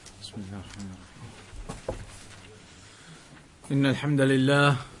بسم الله الرحمن الرحيم. إن الحمد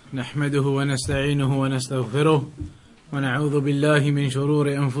لله نحمده ونستعينه ونستغفره ونعوذ بالله من شرور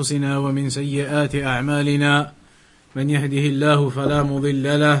أنفسنا ومن سيئات أعمالنا، من يهده الله فلا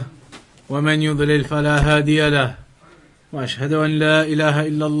مضل له ومن يضلل فلا هادي له، وأشهد أن لا إله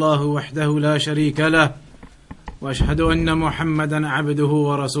إلا الله وحده لا شريك له، وأشهد أن محمدا عبده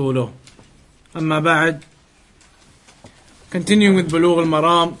ورسوله. أما بعد. Continuing with Bulugh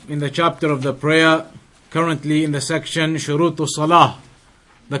al-Maram in the chapter of the prayer, currently in the section Shurutu Salah,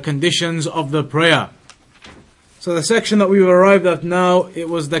 the conditions of the prayer. So the section that we've arrived at now, it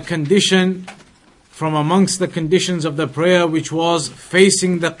was the condition from amongst the conditions of the prayer, which was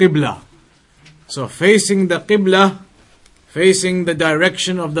facing the Qibla. So facing the Qibla, facing the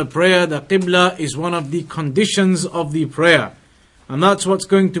direction of the prayer, the Qibla is one of the conditions of the prayer. And that's what's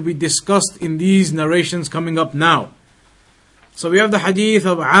going to be discussed in these narrations coming up now. So we have the hadith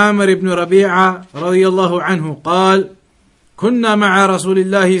of Amr ibn Rabi'a radiyallahu anhu قال كنا مع رسول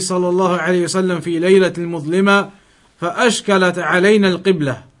الله صلى الله عليه وسلم في ليلة المظلمة فأشكلت علينا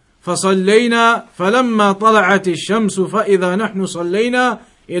القبلة فصلينا فلما طلعت الشمس فإذا نحن صلينا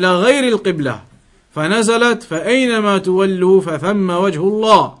إلى غير القبلة فنزلت فأينما تولوا فثم وجه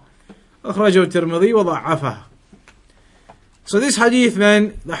الله أخرجه الترمذي وضعفه. So this hadith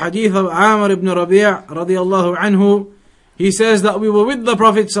then, the hadith of Amr ibn Rabi'a radiyallahu anhu, he says that we were with the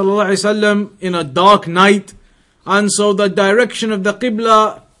Prophet ﷺ in a dark night, and so the direction of the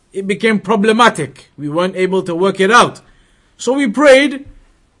Qibla, it became problematic. We weren't able to work it out. So we prayed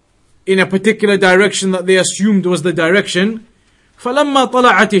in a particular direction that they assumed was the direction. فَلَمَّا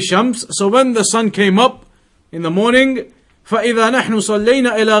طَلَعَتِ الشَّمْسِ, so when the sun came up in the morning, فَإِذَا نَحْنُ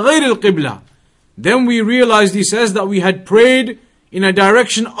صَلَّيْنَا إِلَى غَيْرِ الْقِبْلَةِ, then we realized, he says, that we had prayed in a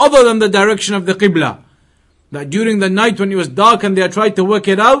direction other than the direction of the Qibla. That during the night when it was dark and they had tried to work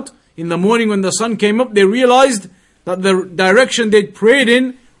it out, in the morning when the sun came up, they realized that the direction they'd prayed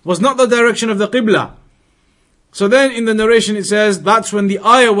in was not the direction of the Qibla. So then in the narration it says, that's when the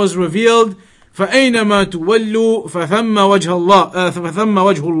ayah was revealed, فَأَيْنَمَا تُوَلُّوا فَثَمَّ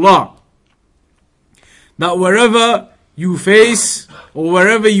وَجْهُ اللَّهِ, that wherever you face or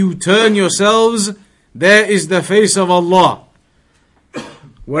wherever you turn yourselves, there is the face of Allah.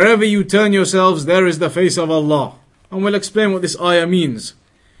 Wherever you turn yourselves, there is the face of Allah. And we'll explain what this ayah means.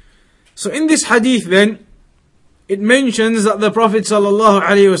 So in this hadith then, it mentions that the Prophet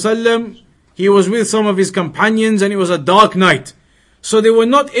ﷺ, he was with some of his companions and it was a dark night. So they were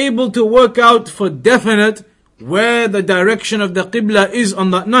not able to work out for definite where the direction of the Qibla is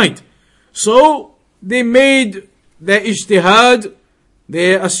on that night. So they made their ijtihad,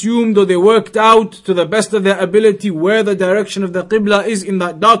 they assumed or they worked out to the best of their ability where the direction of the Qibla is in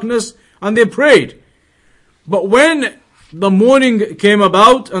that darkness, and they prayed. But when the morning came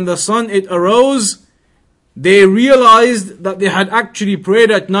about and the sun it arose, they realized that they had actually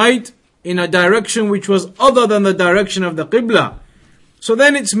prayed at night in a direction which was other than the direction of the Qibla. So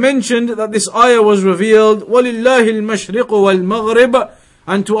then it's mentioned that this ayah was revealed, وَلِلَّهِ الْمَشْرِقُ وَالْمَغْرِبُ,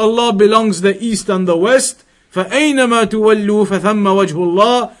 and to Allah belongs the east and the west. فَأَيْنَمَا تُوَلُّوا فَثَمَّ وَجْهُ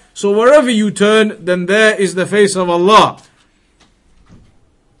اللَّهِ, so wherever you turn, then there is the face of Allah.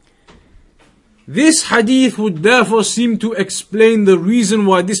 This hadith would therefore seem to explain the reason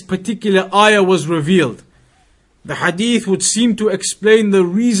why this particular ayah was revealed. The hadith would seem to explain the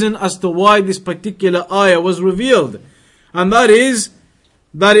reason as to why this particular ayah was revealed. And that is,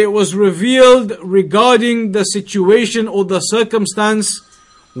 that it was revealed regarding the situation or the circumstance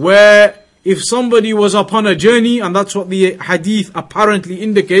where if somebody was upon a journey, and that's what the hadith apparently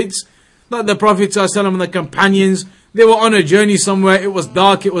indicates, that the Prophet ﷺ and the companions, they were on a journey somewhere, it was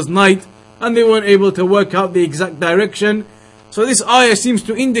dark, it was night, and they weren't able to work out the exact direction. So this ayah seems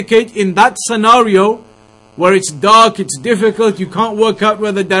to indicate in that scenario, where it's dark, it's difficult, you can't work out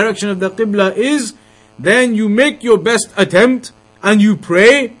where the direction of the Qibla is, then you make your best attempt, and you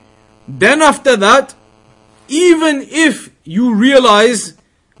pray. Then after that, even if you realize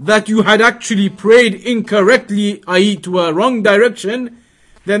that you had actually prayed incorrectly, i.e. to a wrong direction,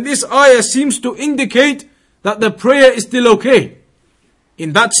 then this ayah seems to indicate that the prayer is still okay.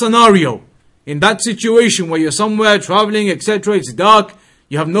 In that scenario, in that situation where you're somewhere traveling, etc., it's dark,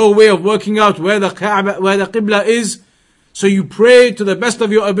 you have no way of working out where the Qibla is, so you pray to the best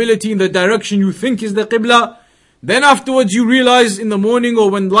of your ability in the direction you think is the Qibla. Then afterwards you realize in the morning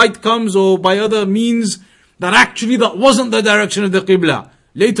or when light comes or by other means that actually that wasn't the direction of the Qibla.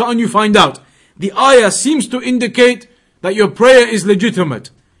 Later on you find out. The ayah seems to indicate that your prayer is legitimate.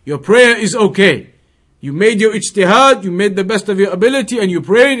 Your prayer is okay. You made your ijtihad, you made the best of your ability and you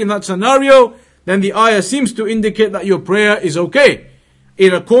prayed in that scenario. Then the ayah seems to indicate that your prayer is okay.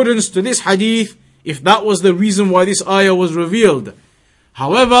 in accordance to this hadith, if that was the reason why this ayah was revealed.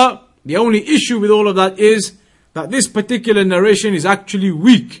 However, the only issue with all of that is that this particular narration is actually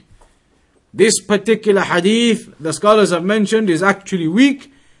weak. This particular hadith, the scholars have mentioned, is actually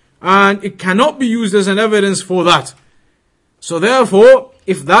weak, and it cannot be used as an evidence for that. So therefore,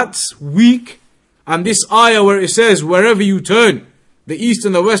 if that's weak, and this ayah where it says, wherever you turn, the east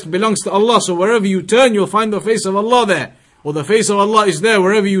and the west belongs to Allah, so wherever you turn, you'll find the face of Allah there, or the face of Allah is there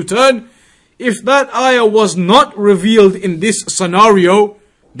wherever you turn. If that ayah was not revealed in this scenario,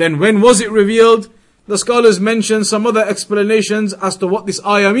 then when was it revealed? The scholars mention some other explanations as to what this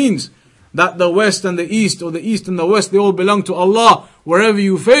ayah means. That the west and the east, or the east and the west, they all belong to Allah. Wherever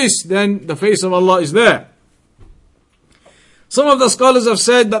you face, then the face of Allah is there. Some of the scholars have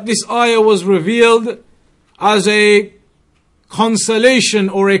said that this ayah was revealed as a consolation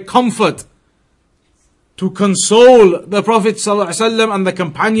or a comfort to console the Prophet ﷺ and the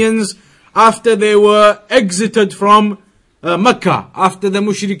companions after they were exited from Mecca. After the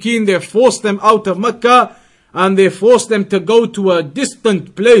mushrikeen, they forced them out of Mecca and they forced them to go to a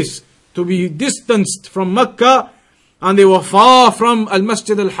distant place, to be distanced from Mecca, and they were far from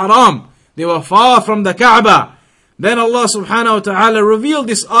Al-Masjid Al-Haram. They were far from the Kaaba. Then Allah subhanahu wa ta'ala revealed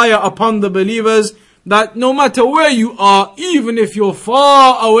this ayah upon the believers that no matter where you are, even if you're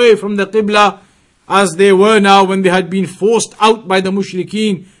far away from the Qibla, as they were now when they had been forced out by the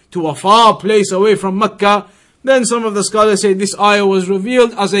mushrikeen to a far place away from Mecca, then some of the scholars say this ayah was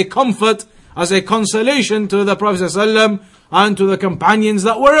revealed as a comfort, as a consolation to the Prophet ﷺ and to the companions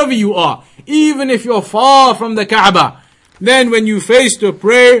that wherever you are, even if you're far from the Kaaba, then when you face to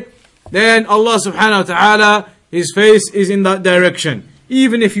pray, then Allah subhanahu wa ta'ala, His face is in that direction.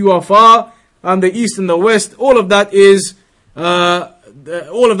 Even if you are far, and the east and the west, all of that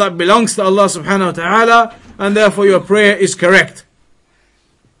belongs to Allah subhanahu wa ta'ala, and therefore your prayer is correct.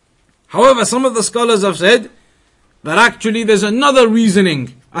 However, some of the scholars have said that actually there's another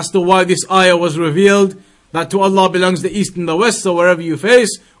reasoning as to why this ayah was revealed, that to Allah belongs the east and the west, so wherever you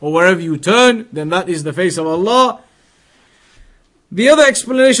face or wherever you turn, then that is the face of Allah. The other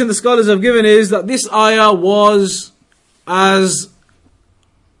explanation the scholars have given is that this ayah was as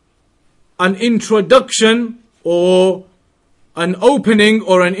an introduction or an opening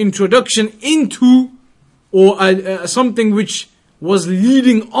or an introduction into or something which was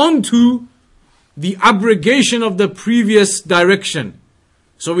leading on to the abrogation of the previous direction.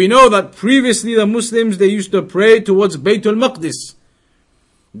 So we know that previously the Muslims, they used to pray towards Baytul Maqdis.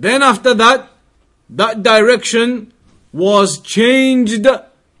 Then after that, that direction was changed,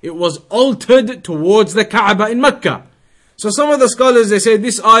 it was altered towards the Kaaba in Mecca. So some of the scholars, they say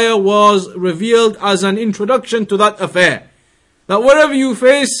this ayah was revealed as an introduction to that affair. That wherever you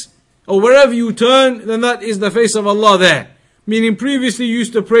face or wherever you turn, then that is the face of Allah there. Meaning previously you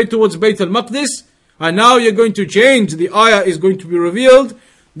used to pray towards Baytul Maqdis, and now you're going to change, the ayah is going to be revealed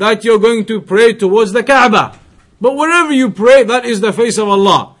that you're going to pray towards the Kaaba. But wherever you pray, that is the face of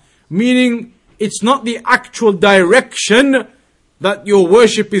Allah. Meaning it's not the actual direction that your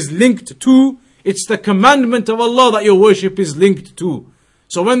worship is linked to, it's the commandment of Allah that your worship is linked to.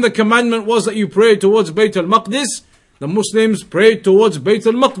 So when the commandment was that you pray towards Bayt al-Maqdis, the Muslims prayed towards Bayt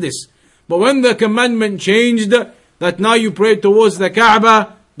al-Maqdis. But when the commandment changed, that now you pray towards the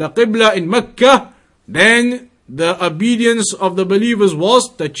Kaaba, the Qibla in Mecca, then the obedience of the believers was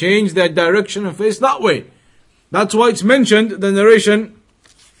to change their direction and face that way. That's why it's mentioned, the narration,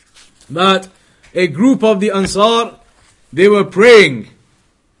 that a group of the Ansar, they were praying.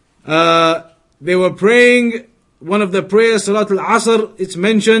 One of the prayers, Salat al-Asr, it's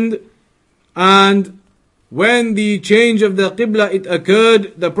mentioned. And when the change of the Qibla, it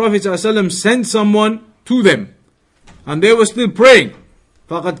occurred, the Prophet ﷺ sent someone to them. And they were still praying.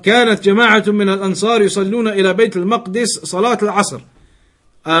 فَقَدْ كَانَتْ جَمَاعَةٌ مِنَ الْأَنصَارِ يُصَلُّونَ إِلَى بَيْتِ الْمَقْدِسِ صَلَاةَ الْعَصْرِ.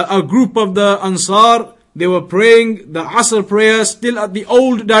 A group of the Ansar, they were praying the Asr prayer still at the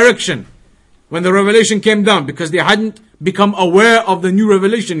old direction when the revelation came down, because they hadn't become aware of the new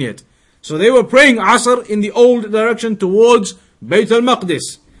revelation yet. So they were praying Asr in the old direction towards Bayt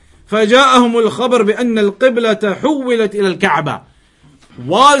al-Maqdis. فَجَاءَهُمُ الْخَبَرُ بِأَنَّ الْقِبْلَةَ حُوِّلَتْ إِلَى الْكَعْبَةِ.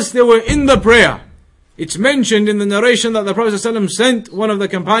 Whilst they were in the prayer, it's mentioned in the narration that the Prophet ﷺ sent one of the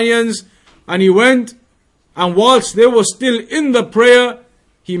companions, and he went, and whilst they were still in the prayer,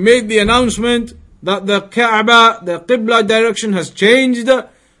 he made the announcement that the Kaaba, the Qibla direction has changed.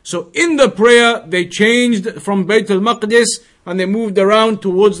 So in the prayer, they changed from Bayt al-Maqdis and they moved around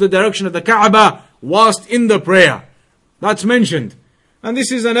towards the direction of the Kaaba whilst in the prayer. That's mentioned. And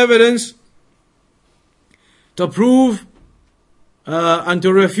this is an evidence to prove and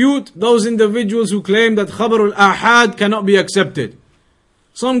to refute those individuals who claim that Khabar al-Ahad cannot be accepted.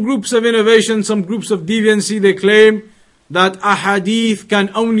 Some groups of innovation, some groups of deviancy, they claim that ahadith can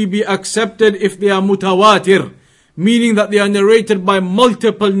only be accepted if they are mutawatir, meaning that they are narrated by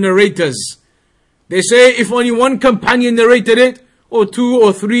multiple narrators. They say if only one companion narrated it, or two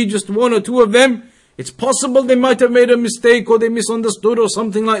or three, just one or two of them, it's possible they might have made a mistake or they misunderstood or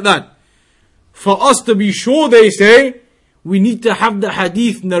something like that. For us to be sure, they say, we need to have the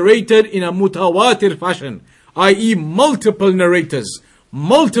hadith narrated in a mutawatir fashion, i.e. multiple narrators,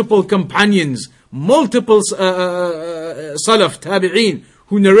 multiple companions, multiple salaf, tabi'een,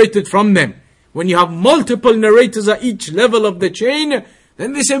 who narrated from them. When you have multiple narrators at each level of the chain,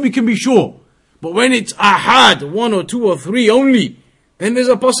 then they say we can be sure. But when it's ahad, one or two or three only, then there's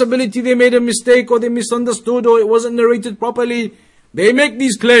a possibility they made a mistake or they misunderstood or it wasn't narrated properly. They make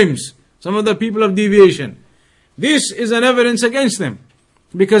these claims, some of the people of deviation. This is an evidence against them.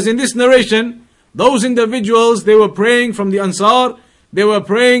 Because in this narration, those individuals, they were praying from the Ansar, they were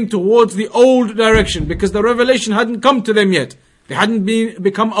praying towards the old direction because the revelation hadn't come to them yet. They hadn't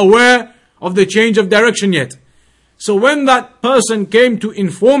become aware of the change of direction yet. So when that person came to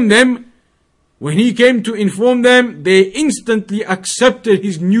inform them, they instantly accepted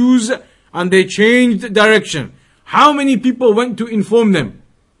his news and they changed direction. How many people went to inform them?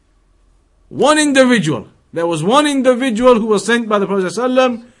 One individual. There was one individual who was sent by the Prophet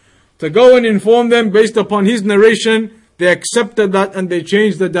ﷺ to go and inform them based upon his narration. They accepted that and they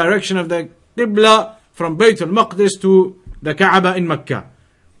changed the direction of the Qibla from Bayt al-Maqdis to the Kaaba in Mecca.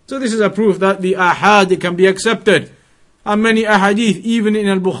 So this is a proof that the ahad can be accepted. And many ahadith, even in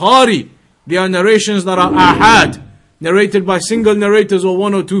al-Bukhari, there are narrations that are ahad, narrated by single narrators or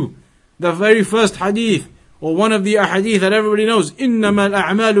one or two. The very first hadith, or one of the ahadith that everybody knows, إِنَّمَا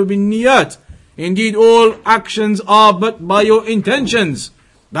الْأَعْمَالُ بِالنِّيَّاتِ. Indeed, all actions are but by your intentions.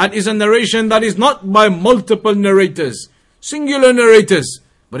 That is a narration that is not by multiple narrators, singular narrators,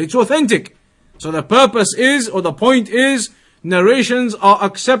 but it's authentic. So the purpose is, or the point is, narrations are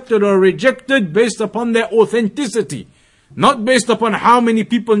accepted or rejected based upon their authenticity, not based upon how many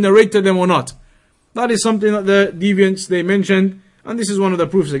people narrated them or not. That is something that the deviants, they mentioned, and this is one of the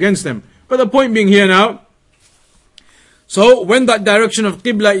proofs against them. But the point being here now, so when that direction of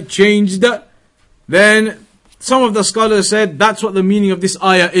Qibla changed, then some of the scholars said that's what the meaning of this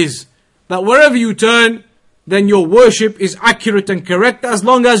ayah is. That wherever you turn, then your worship is accurate and correct as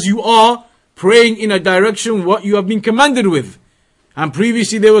long as you are praying in a direction what you have been commanded with. And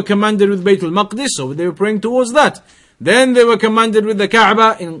previously they were commanded with Bayt al-Maqdis, so they were praying towards that. Then they were commanded with the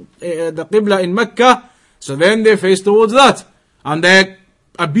Kaaba, in the Qibla in Mecca, so then they faced towards that. And their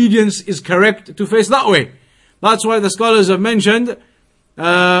obedience is correct to face that way. That's why the scholars have mentioned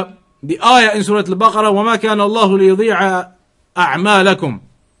the ayah in Surah Al-Baqarah, وَمَا كَانَ اللَّهُ لِيُضِيعَ أَعْمَالَكُمْ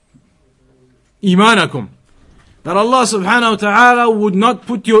إِيمَانَكُمْ. That Allah subhanahu wa ta'ala would not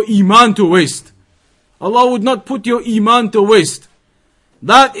put your iman to waste. Allah would not put your iman to waste.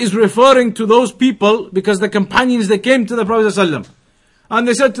 That is referring to those people, because the companions, they came to the Prophet ﷺ and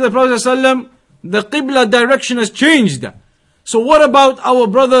they said to the Prophet ﷺ, the Qibla direction has changed. So what about our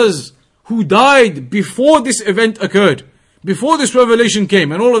brothers who died before this event occurred, before this revelation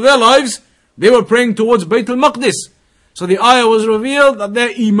came, and all of their lives they were praying towards Bayt al-Maqdis? So the ayah was revealed that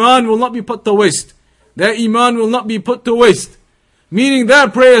their iman will not be put to waste. Their iman will not be put to waste. Meaning their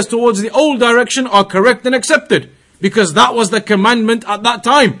prayers towards the old direction are correct and accepted, because that was the commandment at that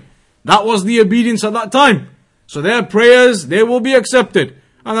time. That was the obedience at that time. So their prayers, they will be accepted.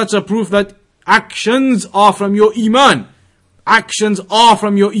 And that's a proof that actions are from your iman. Actions are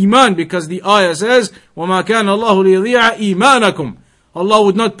from your iman, because the ayah says, وَمَا كَانَ اللَّهُ لِيُضِيعَ إِيمَانَكُمْ. Allah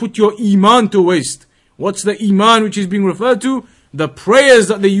would not put your iman to waste. What's the iman which is being referred to? The prayers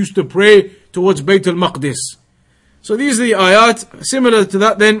that they used to pray towards Bayt al-Maqdis. So these are the ayat. Similar to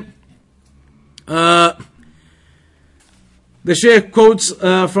that then, the Shaykh quotes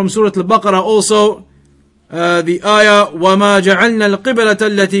from Surah Al-Baqarah also, the ayah, وَمَا جَعَلْنَا الْقِبْلَةَ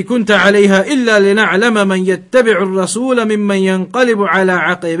الَّتِي كُنْتَ عَلَيْهَا إِلَّا لِنَعْلَمَ مَنْ يَتَّبِعُ الرَّسُولَ مِمَّنْ يَنْقَلِبُ عَلَى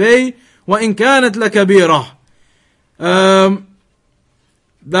عَقِبَيْهِ وَإِنْ كَانَتْ لَكَبِيرَةً.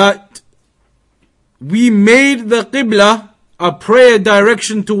 That we made the Qibla a prayer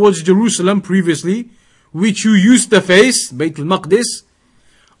direction towards Jerusalem previously, which you used to face, Bayt al-Maqdis,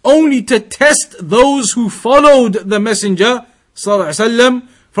 only to test those who followed the Messenger sallallahu alaihi wasallam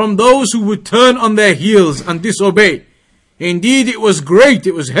from those who would turn on their heels and disobey. Indeed, it was great,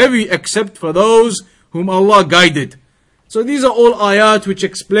 it was heavy, except for those whom Allah guided. So these are all ayat which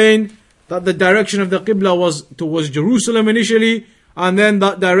explain that the direction of the Qibla was towards Jerusalem initially, and then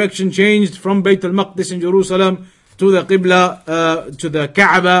that direction changed from Bayt al-Maqdis in Jerusalem to the Qibla, to the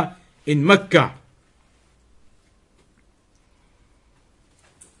Kaaba in Mecca.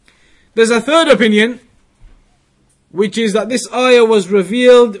 There's a third opinion, which is that this ayah was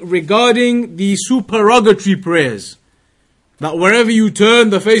revealed regarding the supererogatory prayers. That wherever you turn,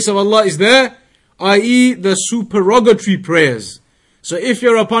 the face of Allah is there, i.e. the supererogatory prayers. So if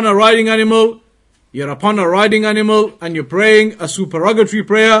you're upon a riding animal, and you're praying a supererogatory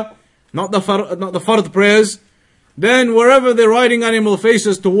prayer, not the fard prayers, then wherever the riding animal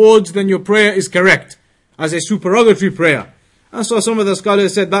faces towards, then your prayer is correct as a supererogatory prayer. And so some of the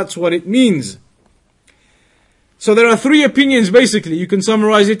scholars said that's what it means. So there are three opinions basically you can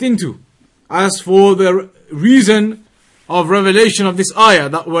summarize it into. As for the reason of revelation of this ayah,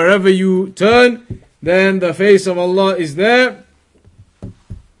 that wherever you turn, then the face of Allah is there.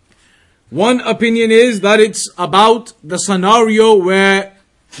 One opinion is that it's about the scenario where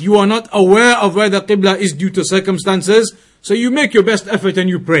you are not aware of where the Qibla is due to circumstances, so you make your best effort and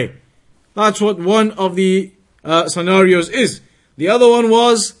you pray. That's what one of the scenarios is. The other one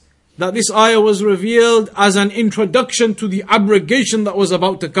was that this ayah was revealed as an introduction to the abrogation that was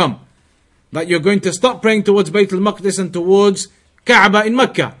about to come. That you're going to stop praying towards Bayt al-Maqdis and towards Kaaba in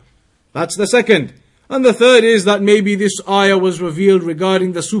Mecca. That's the second. And the third is that maybe this ayah was revealed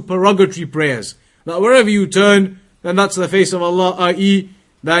regarding the supererogatory prayers. That wherever you turn, then that's the face of Allah, i.e.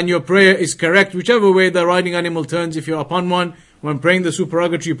 then your prayer is correct. Whichever way the riding animal turns, if you're upon one, when praying the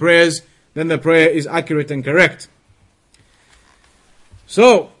supererogatory prayers, then the prayer is accurate and correct.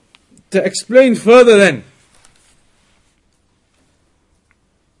 So, to explain further then,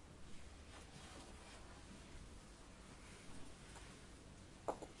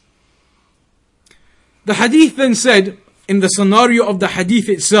 the hadith then said, in the scenario of the hadith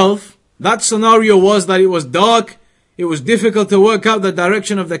itself, that scenario was that it was dark, it was difficult to work out the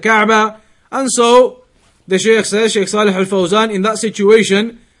direction of the Kaaba, and so the Shaykh says, Shaykh Salih al-Fawzan, in that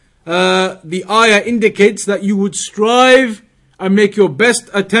situation, the ayah indicates that you would strive and make your best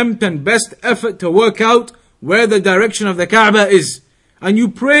attempt and best effort to work out where the direction of the Kaaba is. And you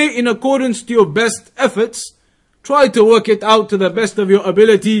pray in accordance to your best efforts. Try to work it out to the best of your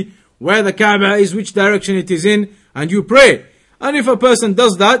ability, where the Kaaba is, which direction it is in, and you pray. And if a person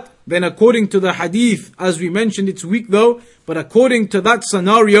does that, then according to the hadith, as we mentioned, it's weak though, but according to that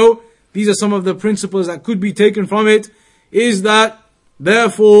scenario, these are some of the principles that could be taken from it, is that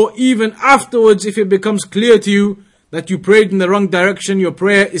therefore, even afterwards, if it becomes clear to you that you prayed in the wrong direction, your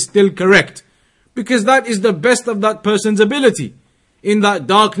prayer is still correct. Because that is the best of that person's ability. In that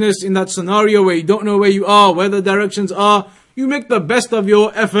darkness, in that scenario where you don't know where you are, where the directions are, you make the best of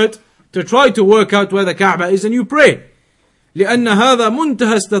your effort to try to work out where the Kaaba is and you pray. لأن هذا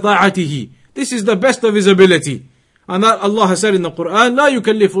منتهى استطاعته. This is the best of his ability. And that Allah has said in the Quran, لا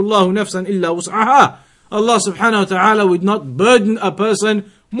يكلف الله نفسا إلا وسعها. Allah subhanahu wa ta'ala would not burden a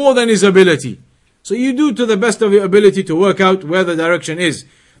person more than his ability. So you do to the best of your ability to work out where the direction is.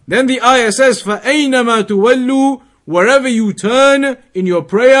 Then the ayah says, فَأَيْنَمَا تُوَلُّوا. Wherever you turn in your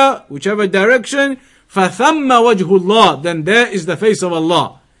prayer, whichever direction, فَثَمَّ وَجْهُ اللَّهِ. Then there is the face of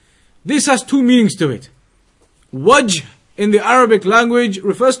Allah. This has two meanings to it. Wajh in the Arabic language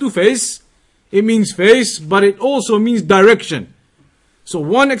refers to face. It means face, but it also means direction. So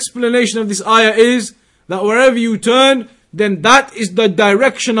one explanation of this ayah is that wherever you turn, then that is the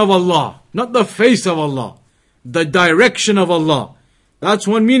direction of Allah. Not the face of Allah. The direction of Allah. That's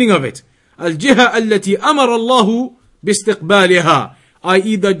one meaning of it. Al-jiha allati amara Allahu bistiqbaliha.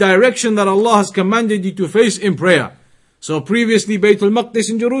 I.e. the direction that Allah has commanded you to face in prayer. So previously Bayt al-Maqdis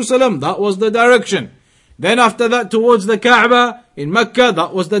in Jerusalem, that was the direction. Then after that towards the Kaaba in Mecca,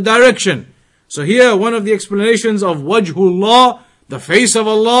 that was the direction. So here one of the explanations of Wajhullah, the face of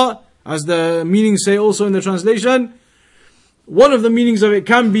Allah, as the meanings say also in the translation, one of the meanings of it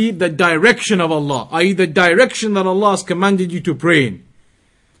can be the direction of Allah, i.e. the direction that Allah has commanded you to pray in.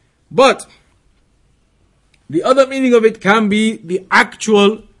 But the other meaning of it can be the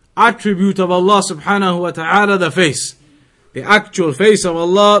actual attribute of Allah subhanahu wa ta'ala, the face. The actual face of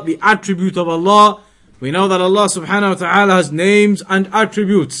Allah, the attribute of Allah. We know that Allah subhanahu wa ta'ala has names and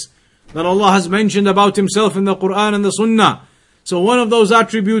attributes that Allah has mentioned about Himself in the Quran and the Sunnah. So one of those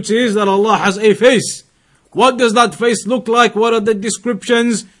attributes is that Allah has a face. What does that face look like? What are the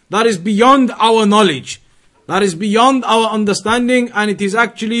descriptions? That is beyond our knowledge. That is beyond our understanding, and it is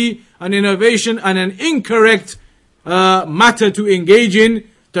actually an innovation and an incorrect matter to engage in,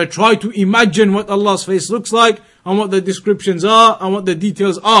 to try to imagine what Allah's face looks like, and what the descriptions are, and what the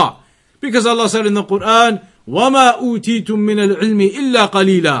details are. Because Allah said in the Quran, وَمَا أُوتِيتُم مِّنَ الْعِلْمِ إِلَّا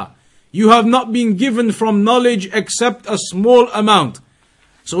قَلِيلًا. You have not been given from knowledge except a small amount.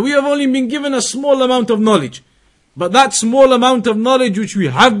 So we have only been given a small amount of knowledge. But that small amount of knowledge which we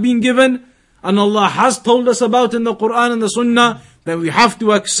have been given, and Allah has told us about in the Quran and the Sunnah, then we have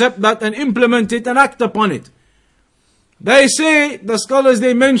to accept that and implement it and act upon it. They say, the scholars,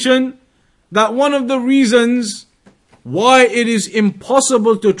 they mention that one of the reasons why it is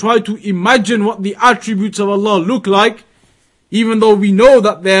impossible to try to imagine what the attributes of Allah look like, even though we know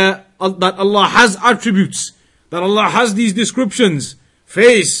that Allah has attributes, that Allah has these descriptions,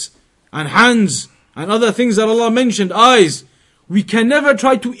 face and hands and other things that Allah mentioned, eyes, we can never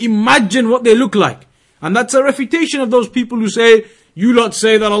try to imagine what they look like. And that's a refutation of those people who say, you lot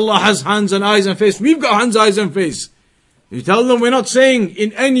say that Allah has hands and eyes and face. We've got hands, eyes and face. You tell them, we're not saying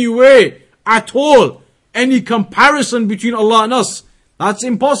in any way at all any comparison between Allah and us. That's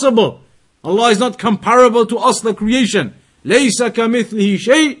impossible. Allah is not comparable to us, the creation. لَيْسَ كَمِثْلِهِ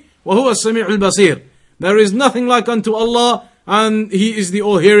شَيْءٍ وَهُوَ السَّمِيعُ الْبَصِيرُ. There is nothing like unto Allah, and He is the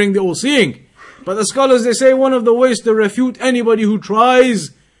all-hearing, the all-seeing. But the scholars, they say one of the ways to refute anybody who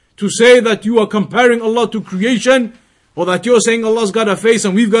tries to say that you are comparing Allah to creation, or that you're saying Allah's got a face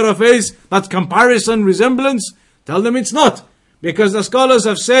and we've got a face, that's comparison, resemblance, tell them it's not. Because the scholars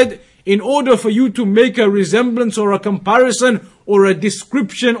have said, in order for you to make a resemblance or a comparison or a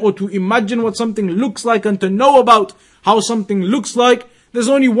description or to imagine what something looks like and to know about how something looks like, there's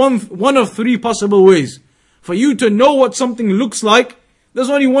only one of three possible ways. For you to know what something looks like, there's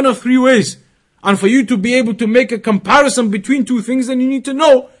only one of three ways. And for you to be able to make a comparison between two things, then you need to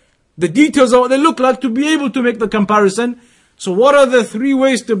know the details of what they look like to be able to make the comparison. So what are the three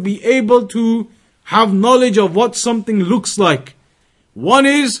ways to be able to have knowledge of what something looks like? One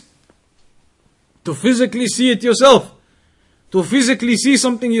is to physically see it yourself. To physically see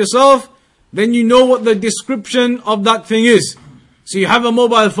something yourself, then you know what the description of that thing is. So you have a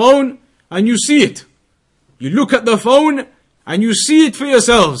mobile phone and you see it. You look at the phone and you see it for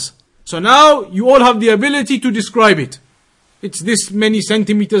yourselves. So now you all have the ability to describe it. It's this many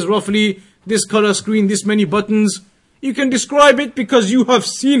centimeters roughly, this color screen, this many buttons. You can describe it because you have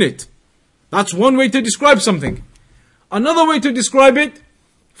seen it. That's one way to describe something. Another way to describe it,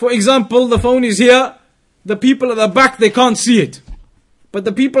 for example, the phone is here. The people at the back, they can't see it. But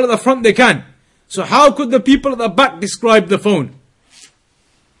the people at the front, they can. So how could the people at the back describe the phone?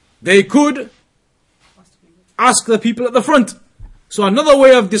 They could ask the people at the front. So another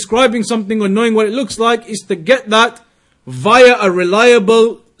way of describing something or knowing what it looks like is to get that via a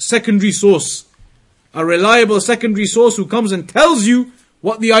reliable secondary source. A reliable secondary source who comes and tells you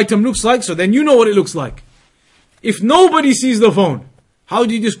what the item looks like, so then you know what it looks like. If nobody sees the phone, how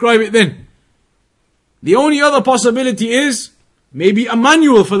do you describe it then? The only other possibility is maybe a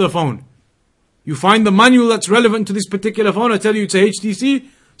manual for the phone. You find the manual that's relevant to this particular phone. I tell you it's a HTC,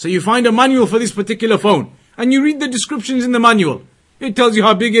 so you find a manual for this particular phone. And you read the descriptions in the manual. It tells you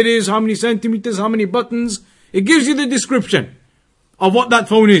how big it is, how many centimeters, how many buttons. It gives you the description of what that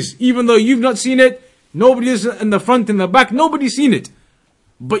phone is. Even though you've not seen it, nobody is in the front, in the back, nobody's seen it.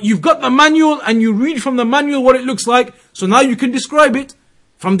 But you've got the manual and you read from the manual what it looks like. So now you can describe it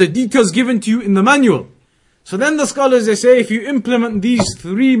from the details given to you in the manual. So then the scholars, they say, if you implement these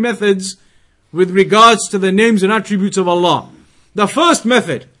three methods with regards to the names and attributes of Allah. The first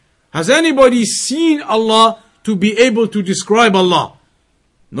method, has anybody seen Allah to be able to describe Allah?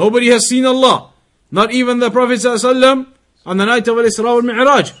 Nobody has seen Allah. Not even the Prophet ﷺ on the night of Al-Isra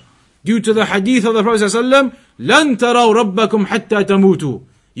wal-Mi'raj. Due to the hadith of the Prophet ﷺ, لَن تَرَوْا رَبَّكُمْ حَتَّى تَمُوتُوا.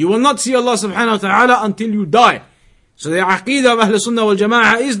 You will not see Allah subhanahu wa ta'ala until you die. So the aqidah of Ahl Sunnah wal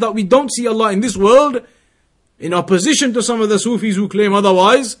Jama'ah is that we don't see Allah in this world, in opposition to some of the Sufis who claim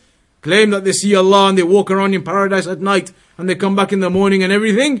otherwise, claim that they see Allah and they walk around in paradise at night and they come back in the morning and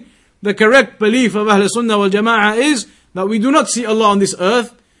everything. The correct belief of Ahl Sunnah wal Jama'ah is that we do not see Allah on this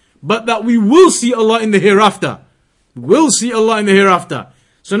earth, but that we will see Allah in the hereafter. Will see Allah in the hereafter.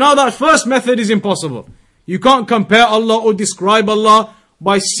 So now that first method is impossible. You can't compare Allah or describe Allah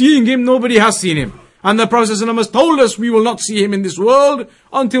by seeing Him. Nobody has seen Him. And the Prophet ﷺ has told us we will not see Him in this world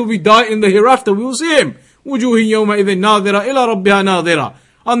until we die. In the hereafter we will see Him. وُجُوهٍ يَوْمَئِذٍ نَاظِرَةٍ إِلَى رَبِّهَا نَاظِرَةٍ.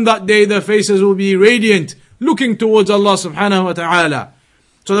 On that day their faces will be radiant, looking towards Allah subhanahu wa ta'ala.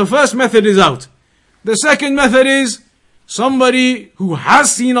 So the first method is out. The second method is somebody who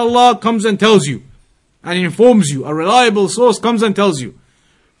has seen Allah comes and tells you and informs you. A reliable source comes and tells you.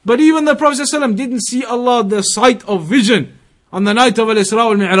 But even the Prophet ﷺ didn't see Allah the sight of vision on the night of Al-Isra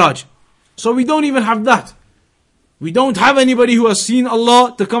wal-Mi'raj. So we don't even have that. We don't have anybody who has seen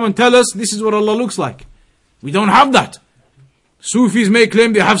Allah to come and tell us this is what Allah looks like. We don't have that. Sufis may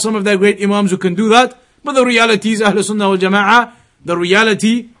claim they have some of their great Imams who can do that, but the reality is Ahl Sunnah wal Jama'ah, the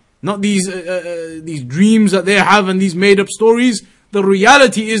reality, not these dreams that they have and these made up stories, the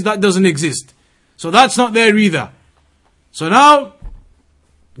reality is that doesn't exist. So that's not there either. So now,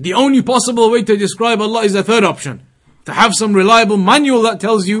 the only possible way to describe Allah is the third option. To have some reliable manual that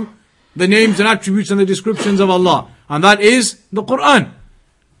tells you the names and attributes and the descriptions of Allah. And that is the Quran.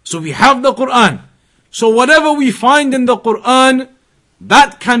 So we have the Quran. So whatever we find in the Quran,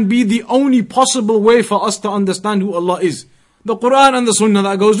 that can be the only possible way for us to understand who Allah is. The Quran and the Sunnah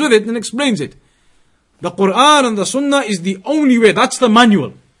that goes with it and explains it. The Quran and the Sunnah is the only way. That's the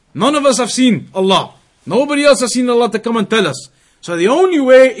manual. None of us have seen Allah. Nobody else has seen Allah to come and tell us. So the only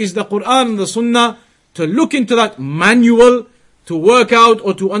way is the Quran and the Sunnah, to look into that manual, to work out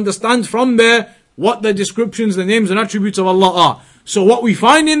or to understand from there what the descriptions, the names and attributes of Allah are. So what we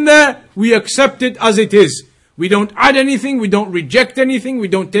find in there, we accept it as it is. We don't add anything, we don't reject anything, we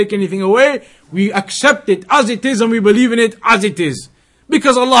don't take anything away. We accept it as it is and we believe in it as it is.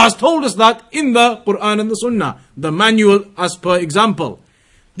 Because Allah has told us that in the Quran and the Sunnah. The manual as per example.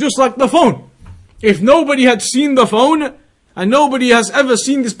 Just like the phone. If nobody had seen the phone, and nobody has ever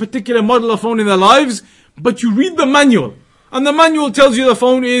seen this particular model of phone in their lives, but you read the manual, and the manual tells you the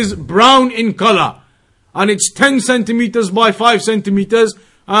phone is brown in color, and it's 10 centimeters by 5 centimeters,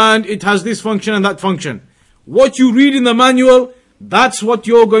 and it has this function and that function. What you read in the manual, that's what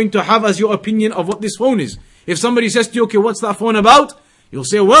you're going to have as your opinion of what this phone is. If somebody says to you, okay, what's that phone about? You'll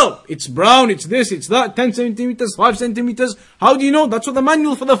say, well, it's brown, it's this, it's that, 10 centimeters, 5 centimeters. How do you know? That's what the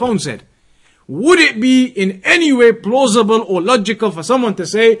manual for the phone said. Would it be in any way plausible or logical for someone to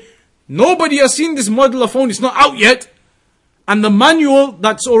say, nobody has seen this model of phone, it's not out yet, and the manual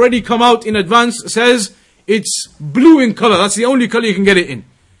that's already come out in advance says it's blue in color, that's the only color you can get it in.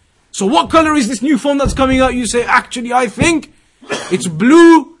 So what color is this new phone that's coming out? You say, actually I think it's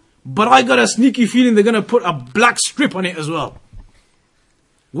blue, but I got a sneaky feeling they're going to put a black strip on it as well.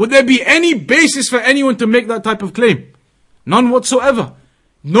 Would there be any basis for anyone to make that type of claim? None whatsoever.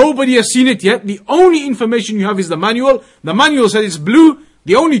 Nobody has seen it yet. The only information you have is the manual. The manual says it's blue.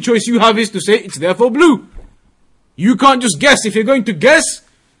 The only choice you have is to say it's therefore blue. You can't just guess. If you're going to guess,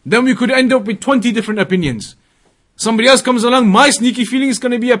 then we could end up with 20 different opinions. Somebody else comes along, my sneaky feeling is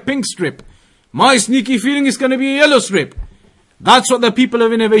going to be a pink strip. My sneaky feeling is going to be a yellow strip. That's what the people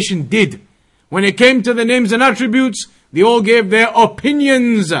of innovation did. When it came to the names and attributes, they all gave their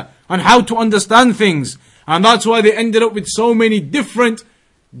opinions on how to understand things. And that's why they ended up with so many different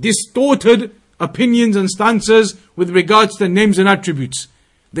distorted opinions and stances with regards to names and attributes.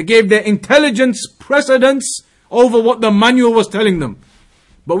 They gave their intelligence precedence over what the manual was telling them.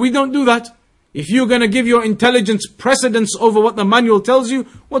 But we don't do that. If you're going to give your intelligence precedence over what the manual tells you,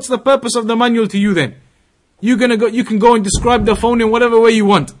 what's the purpose of the manual to you then? You can go and describe the phone in whatever way you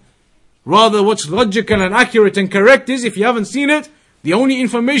want. Rather, what's logical and accurate and correct is, if you haven't seen it, the only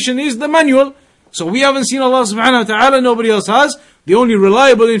information is the manual. So we haven't seen Allah subhanahu wa ta'ala, nobody else has. The only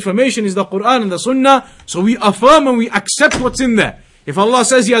reliable information is the Quran and the Sunnah. So we affirm and we accept what's in there. If Allah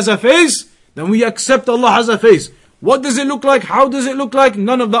says He has a face, then we accept Allah has a face. What does it look like? How does it look like?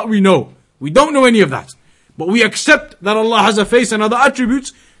 None of that we know. We don't know any of that. But we accept that Allah has a face and other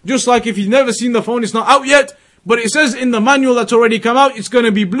attributes. Just like if you've never seen the phone, it's not out yet, but it says in the manual that's already come out, it's going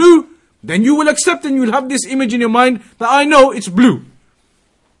to be blue. Then you will accept and you'll have this image in your mind that I know it's blue.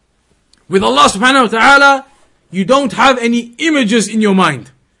 With Allah subhanahu wa ta'ala, you don't have any images in your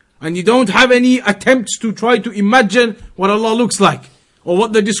mind. And you don't have any attempts to try to imagine what Allah looks like. Or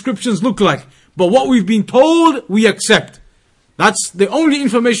what the descriptions look like. But what we've been told, we accept. That's the only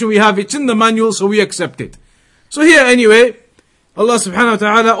information we have. It's in the manual, so we accept it. So here anyway, Allah subhanahu wa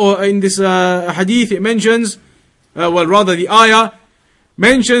ta'ala, or in this hadith, it mentions, the ayah,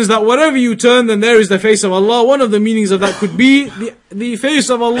 mentions that wherever you turn, then there is the face of Allah. One of the meanings of that could be the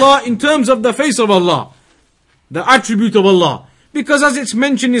face of Allah in terms of the face of Allah. The attribute of Allah. Because as it's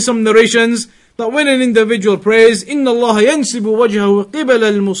mentioned in some narrations, that when an individual prays, إِنَّ اللَّهَ يَنْسِبُ وَجْهَهُ قِبَلَ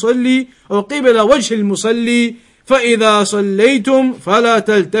الْمُصَلِّي أو قِبَلَ وَجْهِ الْمُصَلِّي فَإِذَا صَلَّيْتُمْ فَلَا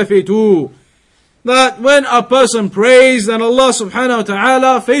تَلْتَفِتُوا. That when a person prays, then Allah subhanahu wa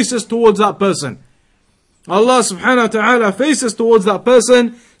ta'ala faces towards that person. Allah subhanahu wa ta'ala faces towards that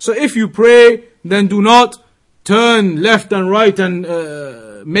person. So if you pray, then do not turn left and right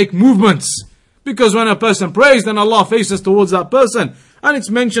and make movements. Because when a person prays, then Allah faces towards that person. And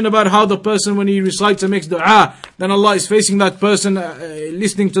it's mentioned about how the person, when he recites and makes dua, then Allah is facing that person,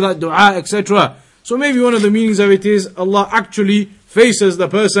 listening to that dua, etc. So maybe one of the meanings of it is Allah actually faces the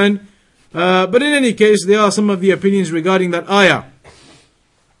person. But in any case, there are some of the opinions regarding that ayah.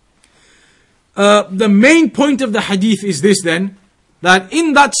 The main point of the hadith is this then, that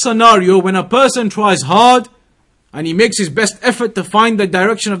in that scenario, when a person tries hard, and he makes his best effort to find the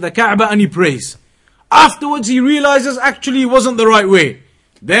direction of the Kaaba and he prays. Afterwards he realizes actually it wasn't the right way.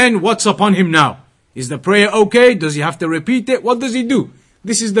 Then what's upon him now? Is the prayer okay? Does he have to repeat it? What does he do?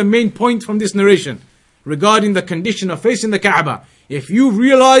 This is the main point from this narration. regarding the condition of facing the Kaaba. If you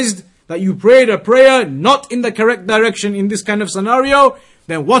realized that you prayed a prayer not in the correct direction in this kind of scenario,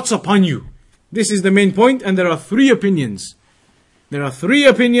 then what's upon you? This is the main point, and there are three opinions. There are three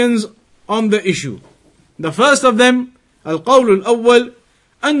opinions on the issue. The first of them, القول الأول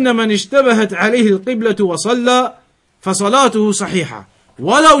أن من اشتبهت عليه القبلة وصلى فصلاته صحيحة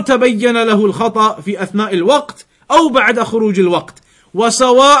ولو تبين له الخطأ في أثناء الوقت أو بعد خروج الوقت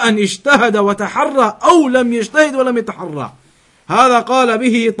وسواء اجتهد وتحرى أو لم يجتهد ولم يتحرى. هذا قال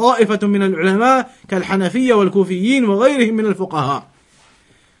به طائفة من العلماء كالحنفية والكوفيين وغيرهم من الفقهاء.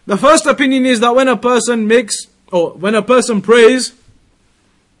 The first opinion is that when a person prays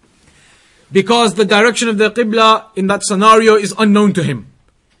because the direction of the Qibla in that scenario is unknown to him,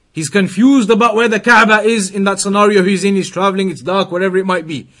 he's confused about where the Kaaba is in that scenario he's in, he's traveling, it's dark, whatever it might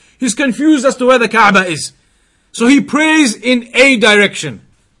be. He's confused as to where the Kaaba is. So he prays in a direction.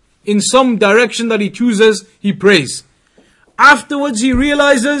 In some direction that he chooses, he prays. Afterwards he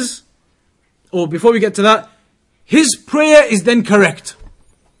realizes, or before we get to that, his prayer is then correct.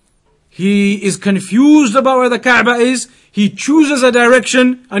 He is confused about where the Kaaba is, he chooses a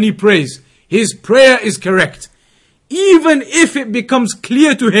direction and he prays. His prayer is correct. Even if it becomes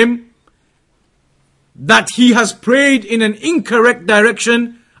clear to him that he has prayed in an incorrect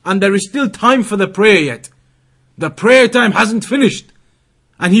direction and there is still time for the prayer yet. The prayer time hasn't finished.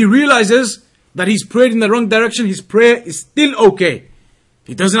 And he realizes that he's prayed in the wrong direction, his prayer is still okay.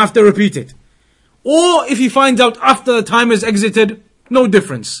 He doesn't have to repeat it. Or if he finds out after the time has exited, no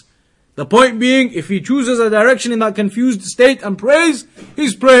difference. The point being, if he chooses a direction in that confused state and prays,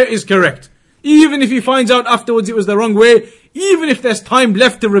 his prayer is correct. Even if he finds out afterwards it was the wrong way, even if there's time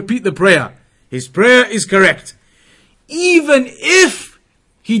left to repeat the prayer, his prayer is correct. Even if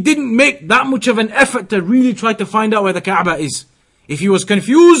he didn't make that much of an effort to really try to find out where the Kaaba is. If he was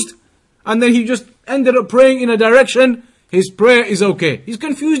confused, and then he just ended up praying in a direction, his prayer is okay. He's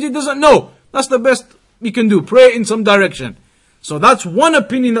confused, he doesn't know. That's the best we can do, pray in some direction. So that's one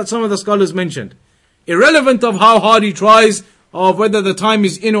opinion that some of the scholars mentioned. Irrelevant of how hard he tries, of whether the time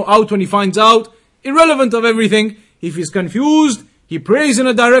is in or out when he finds out, irrelevant of everything. If he's confused, he prays in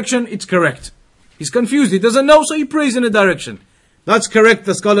a direction, it's correct. He's confused, he doesn't know, so he prays in a direction. That's correct,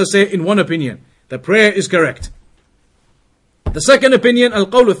 the scholars say in one opinion. The prayer is correct. The second opinion,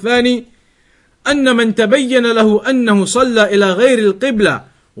 القول الثاني أن من تبين له أنه صلى إلى غير القبلة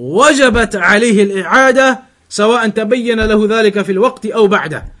وجبت عليه الإعادة سواء تبين له ذلك في الوقت أو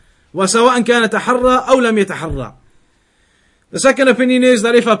بعده وسواء كان تحرى أو لم يتحرى. The second opinion is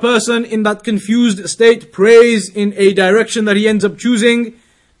that if a person in that confused state prays in a direction that he ends up choosing,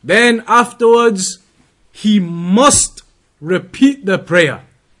 then afterwards he must repeat the prayer.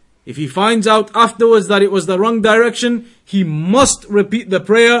 If he finds out afterwards that it was the wrong direction, he must repeat the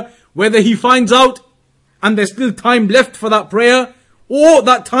prayer, whether he finds out and there's still time left for that prayer, or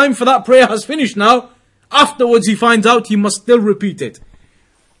that time for that prayer has finished now. Afterwards he finds out, he must still repeat it.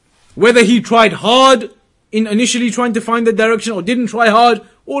 Whether he tried hard in initially trying to find the direction or didn't try hard,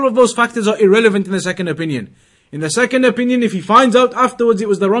 all of those factors are irrelevant in the second opinion. In the second opinion, if he finds out afterwards it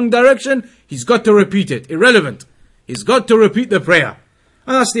was the wrong direction, he's got to repeat it. Irrelevant. He's got to repeat the prayer.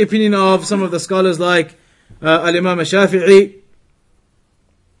 And that's the opinion of some of the scholars like Al-Imam Shafi'i.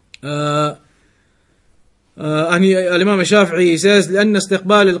 الإمام الشافعي says لأن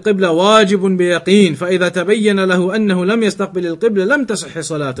استقبال القبلة واجب بيقين فإذا تبين له أنه لم يستقبل القبلة لم تصح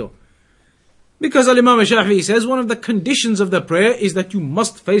صلاته. Because Al-Imam Shafi'i says one of the conditions of the prayer is that you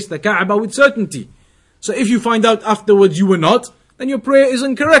must face the Kaaba with certainty. So if you find out afterwards you were not, then your prayer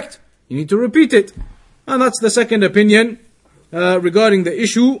isn't correct. You need to repeat it. And that's the second opinion regarding the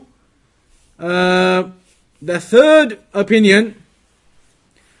issue. The third opinion,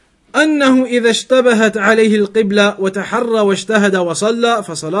 أنه إذا اشتبهت عليه القبلة وتحرى واجتهد وصلى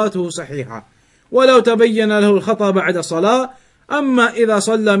فصلاته صحيحة ولو تبين له الخطأ بعد صلاة. أما إذا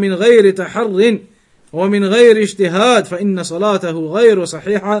صلى من غير تحر ومن غير اجتهاد فإن صلاته غير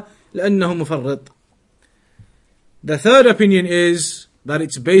صحيحة لأنه مفرط. The third opinion is that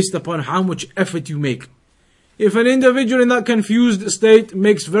it's based upon how much effort you make. If an individual in that confused state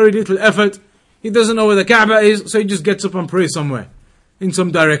makes very little effort, he doesn't know where the Kaaba is, so he just gets up and prays somewhere, in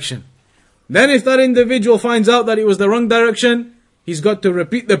some direction. Then if that individual finds out that it was the wrong direction, he's got to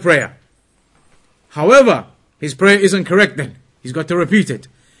repeat the prayer. However, his prayer isn't correct then. He's got to repeat it.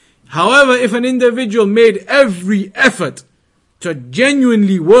 However, if an individual made every effort to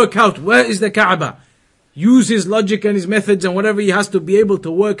genuinely work out where is the Kaaba, use his logic and his methods and whatever he has to be able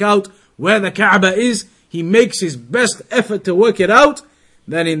to work out where the Kaaba is, he makes his best effort to work it out,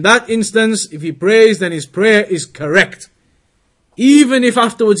 then in that instance, if he prays, then his prayer is correct. Even if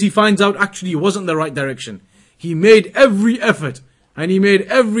afterwards he finds out actually it wasn't the right direction. He made every effort and he made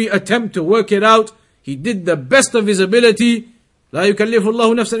every attempt to work it out. He did the best of his ability. لا يكلف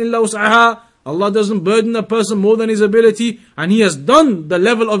الله نفسا إلا وسعها. Allah doesn't burden a person more than his ability, and he has done the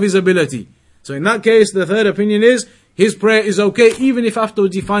level of his ability. So in that case, the third opinion is, his prayer is okay even if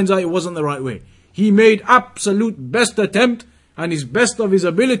afterwards he finds out it wasn't the right way. He made absolute best attempt and his best of his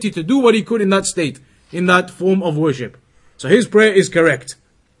ability to do what he could in that state, in that form of worship. So his prayer is correct.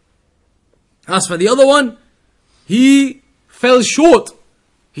 As for the other one, he fell short.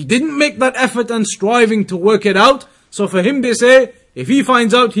 He didn't make that effort and striving to work it out. So for him they say, if he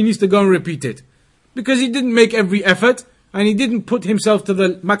finds out, he needs to go and repeat it. Because he didn't make every effort and he didn't put himself to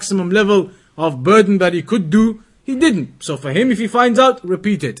the maximum level of burden that he could do. He didn't. So for him, if he finds out,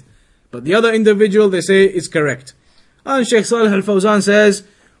 repeat it. But the other individual, they say, is correct. And Shaykh Salih Al-Fawzan says,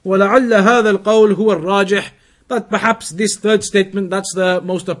 وَلَعَلَّ هَذَا الْقَوْلُ هُوَ الرَّاجِحِ. That perhaps this third statement, that's the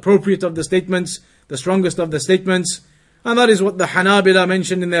most appropriate of the statements, the strongest of the statements. And that is what the Hanabila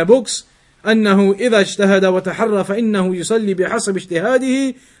mentioned in their books. أنه إذا اجتهد وتحرى فإنه يصلي بحسب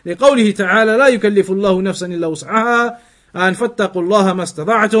اجتهاده لقوله تعالى لا يكلف الله نفسا إلا وسعها أن فاتقوا الله ما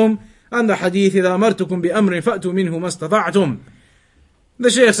استطعتم and the hadith إذا أمرتكم بأمر فأتوا منه ما استطعتم.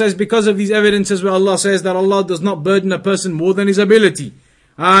 The Shaykh says because of these evidences where Allah says that Allah does not burden a person more than his ability,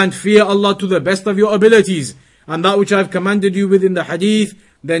 and fear Allah to the best of your abilities, and that which I have commanded you within the hadith,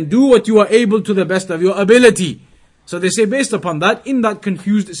 then do what you are able to the best of your ability. So they say based upon that, in that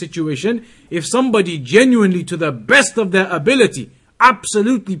confused situation, if somebody genuinely to the best of their ability,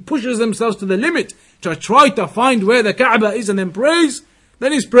 absolutely pushes themselves to the limit to try to find where the Kaaba is and then prays,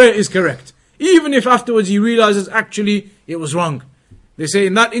 then his prayer is correct. Even if afterwards he realizes actually it was wrong. They say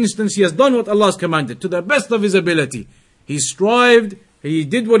in that instance he has done what Allah has commanded to the best of his ability. He strived, he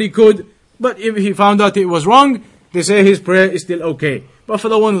did what he could, but if he found out it was wrong, they say his prayer is still okay. But for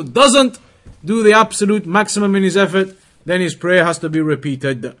the one who doesn't do the absolute maximum in his effort, then his prayer has to be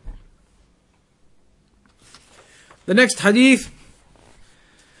repeated. The next hadith,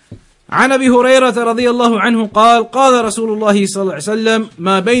 عن أبي هريرة رضي الله عنه قال قال رسول الله صلى الله عليه وسلم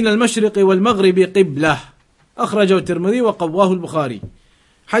ما بين المشرق والمغرب قبلة أخرجه الترمذي وقواه البخاري.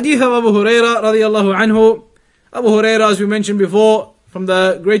 Hadith of Abu Hurairah رضي الله عنه. Abu Hurairah, as we mentioned before, from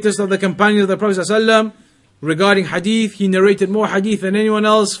the greatest of the companions of the Prophet صلى الله عليه وسلم, regarding hadith, he narrated more hadith than anyone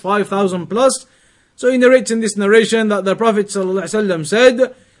else, 5,000 plus. So he narrates in this narration that the Prophet ﷺ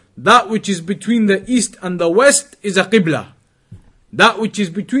said, that which is between the east and the west is a qibla. That which is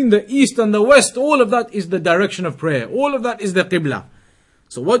between the east and the west, all of that is the direction of prayer. All of that is the qibla.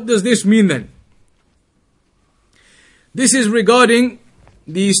 So what does this mean then? This is regarding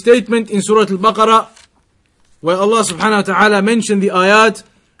the statement in Surah Al-Baqarah, where Allah subhanahu wa ta'ala mentioned the ayat,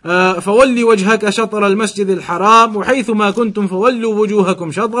 فَوَلِّ وَجْهَكَ شَطْرَ الْمَسْجِدِ الْحَرَامِ وَحَيْثُ مَا كُنْتُمْ فَوَلُّوا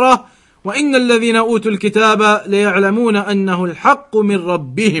وُجُوهَكُمْ شَطْرَهُ وَإِنَّ الَّذِينَ أُوتُوا الْكِتَابَ لَيَعْلَمُونَ أَنَّهُ الْحَقُّ مِنْ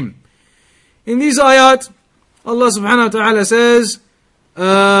رَبِّهِمْ. In these ayat, Allah subhanahu wa ta'ala says,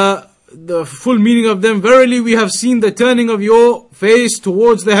 the full meaning of them, verily we have seen the turning of your face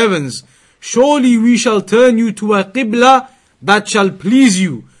towards the heavens. Surely we shall turn you to a qibla that shall please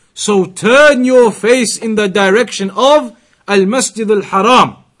you. So turn your face in the direction of Al-Masjid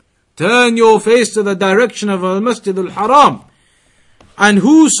Al-Haram. Turn your face to the direction of Al-Masjid Al-Haram. And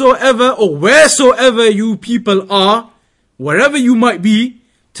whosoever or wheresoever you people are, wherever you might be,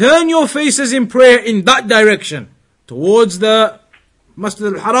 turn your faces in prayer in that direction, towards the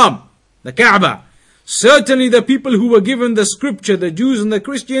Masjid Al-Haram, the Kaaba. Certainly the people who were given the scripture, the Jews and the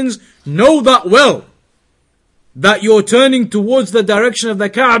Christians, know that well, that you're turning towards the direction of the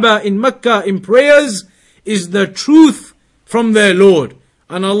Kaaba in Mecca in prayers is the truth from their Lord.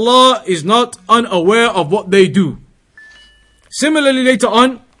 And Allah is not unaware of what they do. Similarly later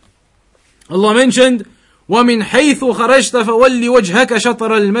on, Allah mentioned, وَمِنْ حَيْثُ خَرَجْتَ فَوَلِّ وَجْهَكَ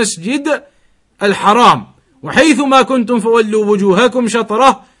شَطْرَ الْمَسْجِدِ الْحَرَامِ وَحَيْثُ مَا كُنْتُمْ فَوَلُّوا وُجُوهَكُمْ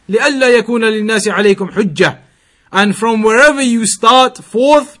شَطْرَهُ لِأَلَّا يَكُونَ لِلنَّاسِ عَلَيْكُمْ حُجَّةٌ. And from wherever you start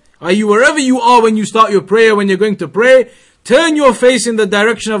forth, wherever you are when you start your prayer, when you're going to pray, turn your face in the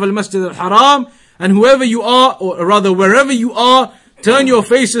direction of Al-Masjid Al-Haram, and whoever you are, or rather wherever you are, turn your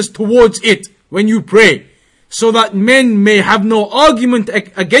faces towards it when you pray, so that men may have no argument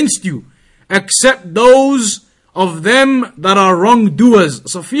against you, except those of them that are wrongdoers.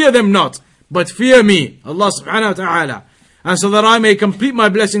 So fear them not, but fear me, Allah subhanahu wa ta'ala, and so that I may complete my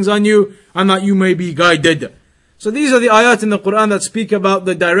blessings on you, and that you may be guided. So these are the ayat in the Quran that speak about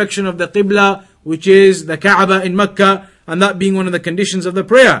the direction of the Qibla, which is the Kaaba in Mecca, and that being one of the conditions of the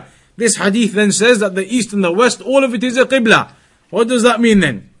prayer. This hadith then says that the east and the west, all of it is a Qibla. What does that mean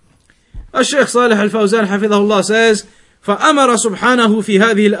then? Shaykh Salih Al-Fawzan Hafidhahullah says, فأمر سبحانه في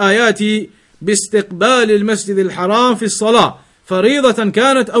هذه الآيات باستقبال المسجد الحرام في الصلاة فريضة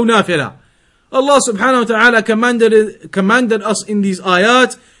كانت أو نافلة. Allah subhanahu wa ta'ala commanded us in these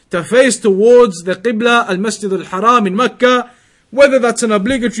ayat to face towards the Qibla, al-Masjid al-Haram in Mecca, whether that's an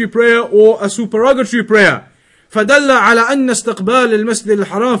obligatory prayer or a supererogatory prayer. فدل على أن استقبال المسجد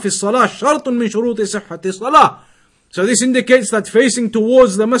الحرام في الصلاة شرط من شروط صحة الصلاة. So this indicates that facing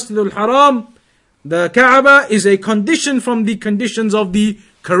towards the Masjid al-Haram, the Kaaba, is a condition from the conditions of the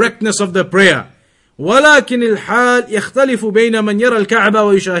correctness of the prayer. ولكن الحال يختلف بين من يرى الكعبة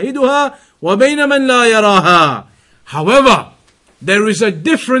ويشاهدها وبين من لا يراها. However, there is a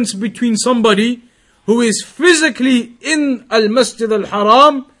difference between somebody who is physically in al-Masjid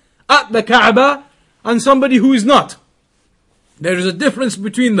al-Haram at the Kaaba and somebody who is not. There is a difference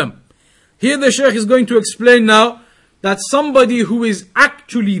between them. Here the Shaykh is going to explain now that somebody who is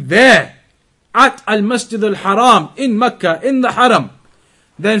actually there at al-Masjid al-Haram in Mecca, in the Haram,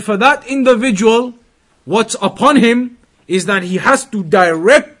 then for that individual, what's upon him is that he has to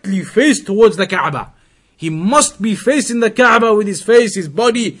directly face towards the Kaaba. He must be facing the Kaaba with his face, his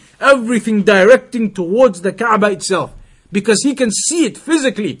body, everything directing towards the Kaaba itself. Because he can see it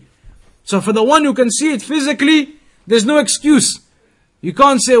physically. So for the one who can see it physically, there's no excuse. You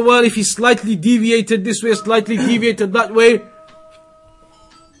can't say, well, if he slightly deviated this way, slightly deviated that way.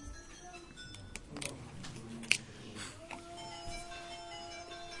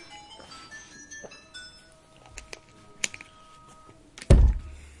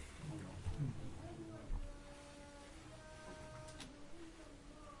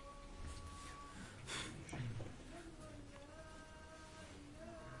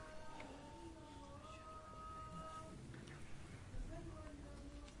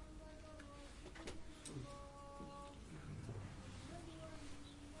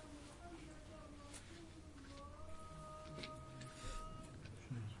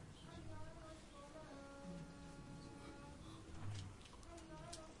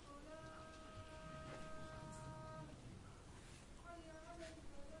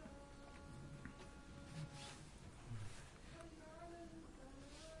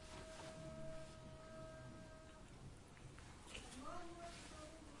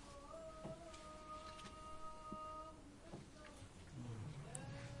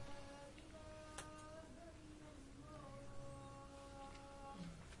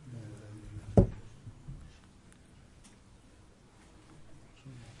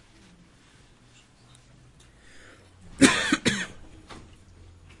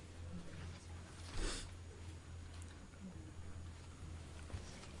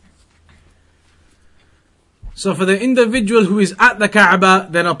 So for the individual who is at the Kaaba,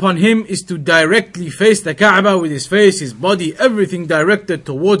 then upon him is to directly face the Kaaba with his face, his body, everything directed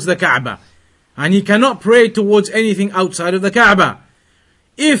towards the Kaaba. And he cannot pray towards anything outside of the Kaaba.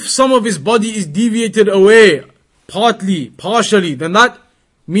 If some of his body is deviated away, partially, then that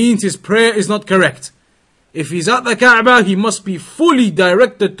means his prayer is not correct. If he's at the Kaaba, he must be fully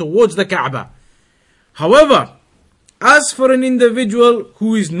directed towards the Kaaba. However, as for an individual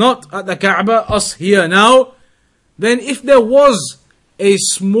who is not at the Kaaba, us here now, then if there was a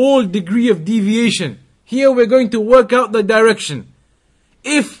small degree of deviation, here we're going to work out the direction.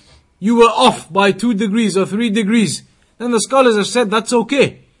 If you were off by 2 degrees or 3 degrees, then the scholars have said that's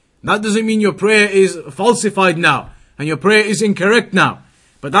okay. That doesn't mean your prayer is falsified now, and your prayer is incorrect now.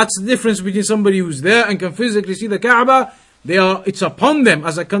 But that's the difference between somebody who's there and can physically see the Kaaba. It's upon them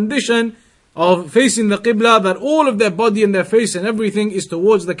as a condition of facing the Qibla that all of their body and their face and everything is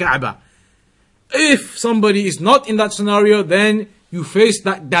towards the Kaaba. If somebody is not in that scenario, then you face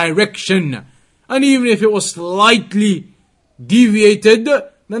that direction. And even if it was slightly deviated,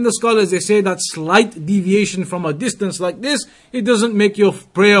 then the scholars, they say that slight deviation from a distance like this, it doesn't make your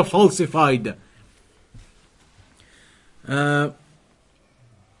prayer falsified. And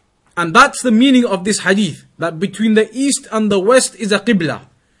that's the meaning of this hadith, that between the east and the west is a Qibla.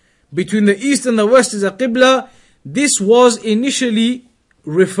 Between the east and the west is a Qibla. This was initially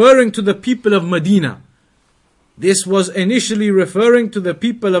referring to the people of Medina. This was initially referring to the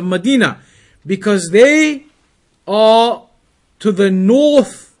people of Medina, because they are to the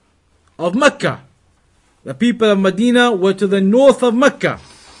north of Mecca. The people of Medina were to the north of Mecca.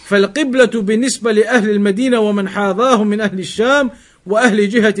 فالقبلة بالنسبة لأهل المدينة ومن حاذاهم من أهل الشام وأهل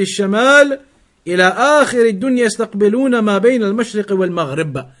جهة الشمال إلى آخر الدنيا يستقبلون ما بين المشرق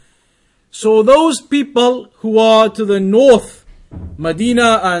والمغرب. So those people who are to the north,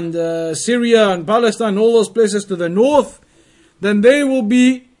 Medina and Syria and Palestine, all those places to the north, then they will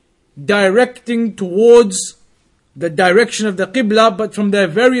be directing towards the direction of the Qibla, but from their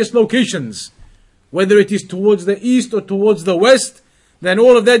various locations. whether it is towards the east or towards the west, then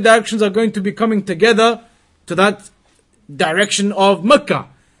all of their directions are going to be coming together to that direction of Mecca.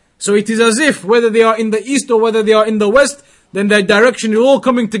 So it is as if whether they are in the east or whether they are in the west, then their direction is all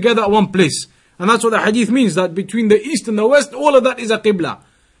coming together at one place. And that's what the hadith means, that between the east and the west, all of that is a qibla.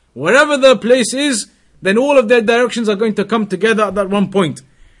 Wherever the place is, then all of their directions are going to come together at that one point.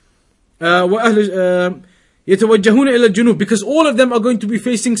 يتوجهون إلى الجنوب, because all of them are going to be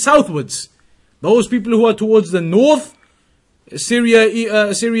facing southwards. Those people who are towards the north,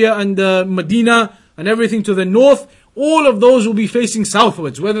 Syria and Medina and everything to the north, all of those will be facing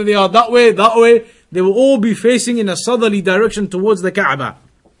southwards. Whether they are that way, they will all be facing in a southerly direction towards the Kaaba.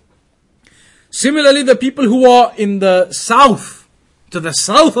 Similarly, the people who are in the south, to the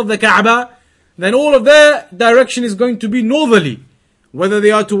south of the Kaaba, then all of their direction is going to be northerly. Whether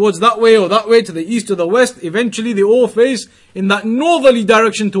they are towards that way or that way, to the east or the west, eventually they all face in that northerly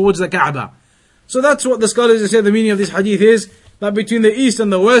direction towards the Kaaba. So that's what the scholars say the meaning of this hadith is, that between the east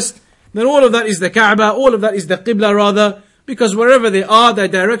and the west, then all of that is the Kaaba, all of that is the Qibla rather, because wherever they are, their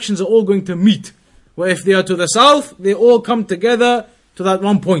directions are all going to meet. Where if they are to the south, they all come together to that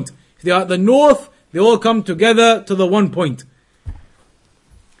one point. If they are at the north, they all come together to the one point.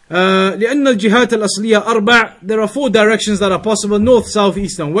 لأن الجهات الأصلية أربع, there are 4 directions that are possible, north, south,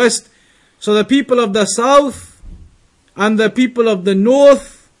 east and west. So the people of the south and the people of the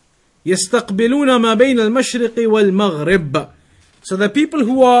north يستقبلون ما بين المشرق والمغرب. So the people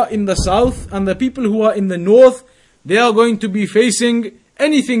who are in the south and the people who are in the north, they are going to be facing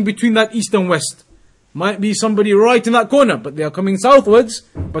anything between that east and west. Might be somebody right in that corner, but they are coming southwards,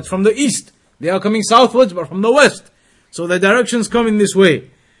 but from the east. They are coming southwards, but from the west. So the directions come in this way.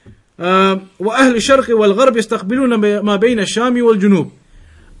 وأهل الشرق والغرب يستقبلون ما بين الشام والجنوب.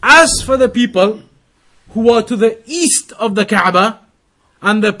 As for the people who are to the east of the Kaaba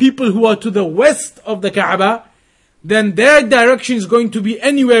and the people who are to the west of the Kaaba, then their direction is going to be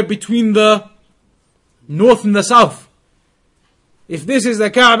anywhere between the north and the south. If this is the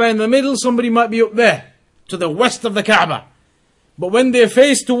Kaaba in the middle, somebody might be up there, to the west of the Kaaba. But when they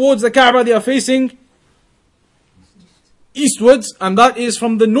face towards the Kaaba, they are facing eastwards, and that is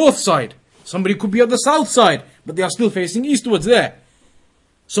from the north side. Somebody could be at the south side, but they are still facing eastwards there.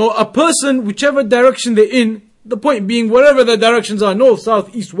 So a person, whichever direction they're in, the point being wherever the directions are, north,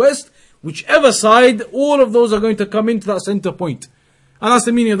 south, east, west, whichever side, all of those are going to come into that center point. And that's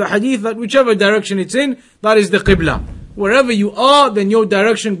the meaning of the hadith, that whichever direction it's in, that is the Qibla. Wherever you are, then your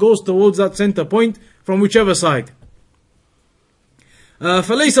direction goes towards that center point from whichever side.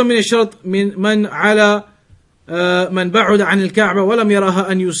 فليس من الشرط من على من بعد عن الكعبة ولم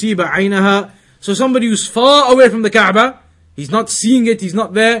يرها أن يصيب عينها. So somebody who's far away from the Kaaba, he's not seeing it, he's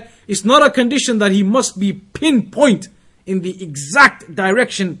not there. It's not a condition that he must be pinpoint in the exact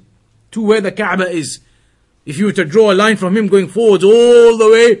direction to where the Kaaba is. If you were to draw a line from him going forwards all the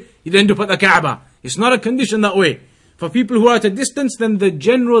way, you'd end up at the Kaaba. It's not a condition that way. For people who are at a distance, then the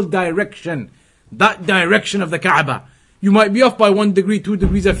general direction, that direction of the Kaaba. You might be off by 1 degree, 2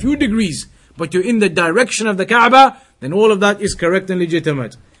 degrees, a few degrees, but you're in the direction of the Kaaba, then all of that is correct and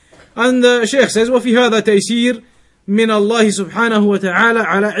legitimate. And the Shaykh says, وَفِي هَذَا تَيْسِيرٌ مِنَ اللَّهِ سُبْحَانَهُ وَتَعَالَى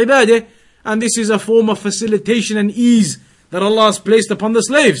عَلَى عِبَادِهِ. And this is a form of facilitation and ease that Allah has placed upon the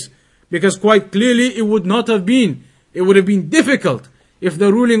slaves. Because quite clearly it would have been difficult if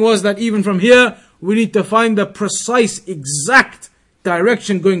the ruling was that even from here, we need to find the precise, exact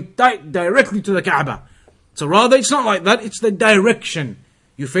direction going directly to the Kaaba. So rather, it's not like that, it's the direction.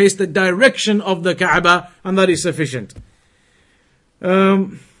 You face the direction of the Kaaba, and that is sufficient.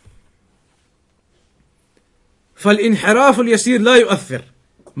 فالانحراف اليسير لا يؤثر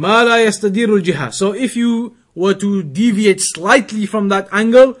ما لا يستدير الجهة. So if you were to deviate slightly from that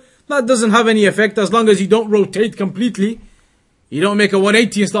angle, that doesn't have any effect as long as you don't rotate completely. You don't make a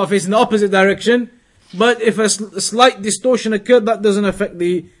 180 and start facing the opposite direction. But if a slight distortion occurred, that doesn't affect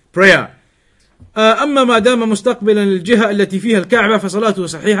the prayer. أما ما دام مستقبلا للجهة التي فيها الكعبة فصلاته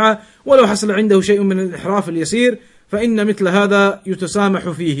صحيحة ولو حصل عنده شيء من الانحراف اليسير فإن مثل هذا يتسامح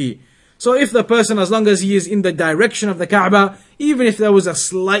فيه. So if the person, as long as he is in the direction of the Kaaba, even if there was a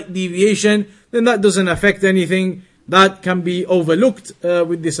slight deviation, then that doesn't affect anything. That can be overlooked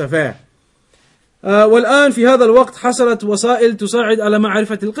with this affair. والآن في هذا الوقت حصلت وسائل تساعد على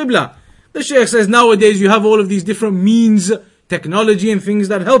معرفة القبلة. The Shaykh says nowadays you have all of these different means, technology and things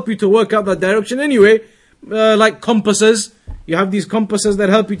that help you to work out that direction anyway, like compasses. You have these compasses that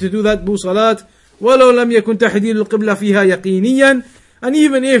help you to do that, بوصلات. ولو لم يكن تحديد القبلة فيها يقينيا. And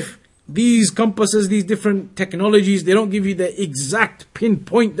even if these compasses, these different technologies, they don't give you the exact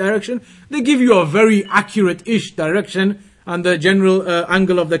pinpoint direction, they give you a very accurate-ish direction and the general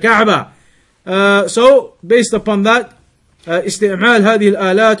angle of the Kaaba. So based upon that, استعمال هذه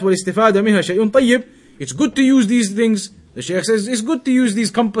الآلات والاستفادة منها شيء طيب. It's good to use these things. The Shaykh says it's good to use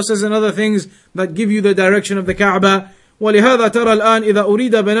these compasses and other things that give you the direction of the Kaaba. ولهذا ترى الآن إذا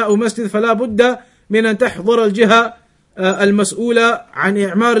أريد بناء مسجد فلا بد من أن تحضر الجهة المسؤولة عن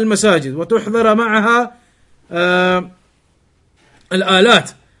إعمار المساجد وتحضر معها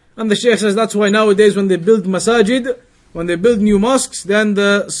الآلات. And the Shaykh says that's why nowadays when they build masajid, when they build new mosques, then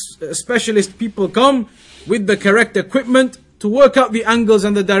the specialist people come with the correct equipment to work out the angles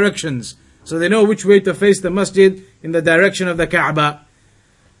and the directions, so they know which way to face the masjid in the direction of the Kaaba.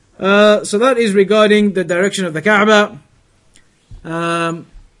 So that is regarding the direction of the Kaaba.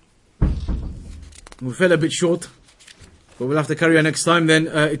 We fell a bit short, but we'll have to carry on next time then.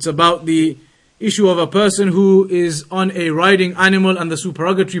 It's about the issue of a person who is on a riding animal and the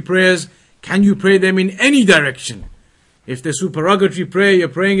supererogatory prayers. Can you pray them in any direction? If the supererogatory prayer, you're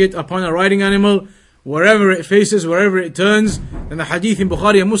praying it upon a riding animal, wherever it faces, wherever it turns, then the hadith in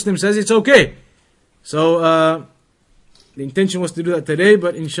Bukhari and Muslim says it's okay. So the intention was to do that today,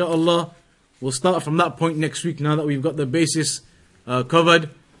 but inshallah we'll start from that point next week, now that we've got the basis covered,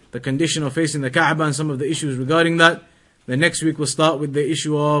 the condition of facing the Kaaba and some of the issues regarding that. Then next week we'll start with the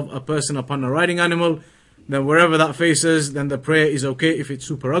issue of a person upon a riding animal. Then wherever that faces, then the prayer is okay if it's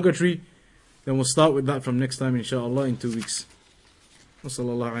supererogatory. Then we'll start with that from next time inshallah in 2 weeks. وصلى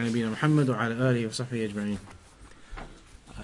الله على نبينا محمد وعلى آله وصحبه أجمعين.